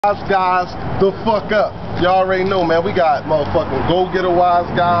Wise guys, the fuck up. Y'all already know, man. We got motherfucking go-getter wise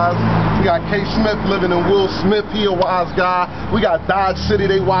guys. We got K. Smith living in Will Smith, he a wise guy. We got Dodge City,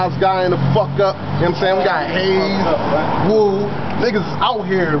 they wise guy in the fuck up. You know what I'm saying? We got Hayes, Woo. Niggas is out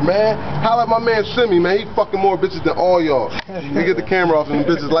here, man. Holla at my man Simi, man. He fucking more bitches than all y'all. You get the camera off and the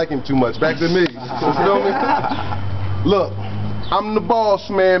bitches like him too much. Back to me. You feel me? Look. I'm the boss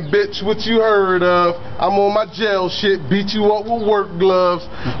man, bitch, what you heard of? I'm on my jail shit, beat you up with work gloves.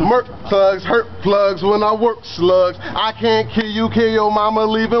 Murk thugs, hurt plugs when I work slugs. I can't kill your mama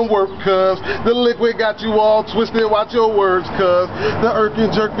leaving work, cuz. The liquid got you all twisted, watch your words, cuz. The irk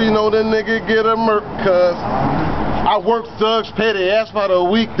and jerk, you know the nigga get a murk, cuz. I work thugs, pay their ass by the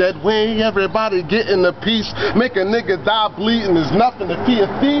week. That way everybody getting a piece. Make a nigga die bleeding is nothing. If he a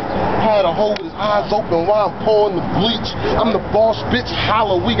thief, had to hold his eyes open while I'm pouring the bleach. I'm the boss, bitch,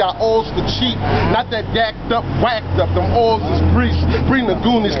 holla. We got oils for cheap. Not that gacked up, whacked up. Them oils is grease. Bring the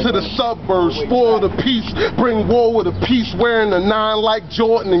Goonies to the suburbs. Spoil the peace. Bring war with a piece. Wearing a 9 like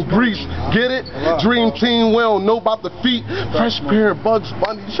Jordan and Grease. Get it? Dream team, we don't know about the feet. Fresh pair of Bugs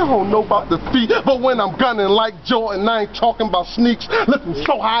Bunny, y'all don't know about the feet. But when I'm gunning like Jordan, I ain't talking about sneaks. Lift him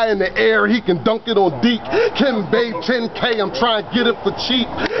so high in the air, he can dunk it on Deke. Kim Bay 10K, I'm trying to get it for cheap.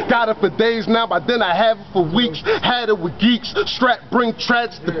 Got it for days now, but then I have it for weeks. Had it with geeks. Strap, bring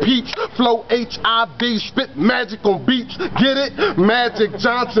tracks to peeps. Flow HIV, spit magic on beats. Get it? Magic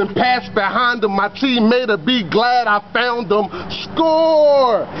Johnson passed behind him. My teammate be glad I found him.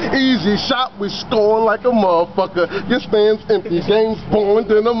 Score! Easy shot, we scoring like a motherfucker. Your stands empty, game's born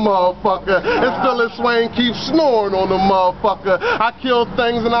than a motherfucker. And still as Swain keeps snoring on the motherfucker. I kill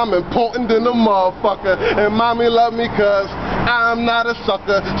things and I'm important than a motherfucker. And mommy love me cause I'm not a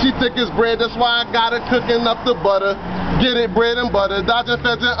sucker. She thick as bread, that's why I got her cooking up the butter. Get it, bread and butter, dodging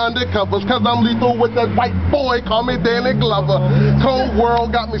feds and undercovers. Cause I'm lethal with that white boy, call me Danny Glover. Cold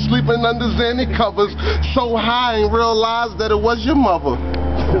world got me sleeping under Zanny covers. So high I ain't realized that it was your mother.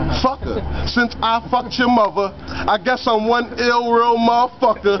 Fuck her. Since I fucked your mother, I guess I'm one ill real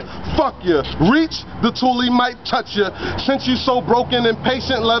motherfucker. Fuck you. Reach, the tool he might touch you. Since you so broken and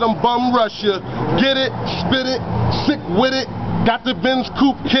patient, let him bum rush you. Get it, spit it, sick with it. Got the Benz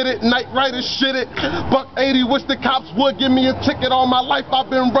coupe kitted, night rider shit it. $180, wish the cops would give me a ticket. All my life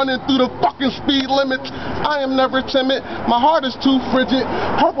I've been running through the fucking speed limits. I am never timid, my heart is too frigid.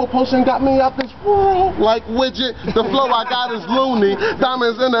 Purple potion got me out this world like widget. The flow I got is loony.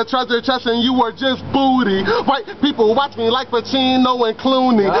 Diamonds in a treasure chest and you were just booty. White people watch me like Pacino and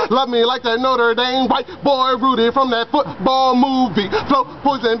Clooney. Love me like that Notre Dame white boy Rudy from that football movie. Flow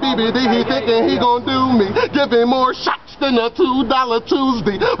poison BBD, he thinking he gon' do me. Giving more shots than a $2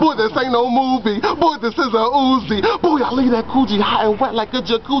 Tuesday. Boy, this ain't no movie. Boy, this is a Uzi. Boy, I leave that Coogee hot and wet like a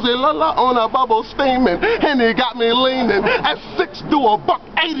jacuzzi. La la on a bubble steaming. And it got me leaning. At 6 do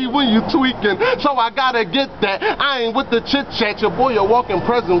 $180 when you tweaking. So I gotta get that. I ain't with the chit chat. Your boy a walking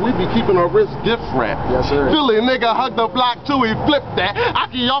present. We be keeping our wrist gift wrap. Yes, sir. Philly nigga hug the block till he flip that.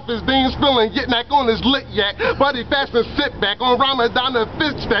 Aki off his bean spilling, get back on his lit yak. Buddy fast and sit back on Ramadan and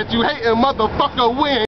fist that. You hating motherfucker win.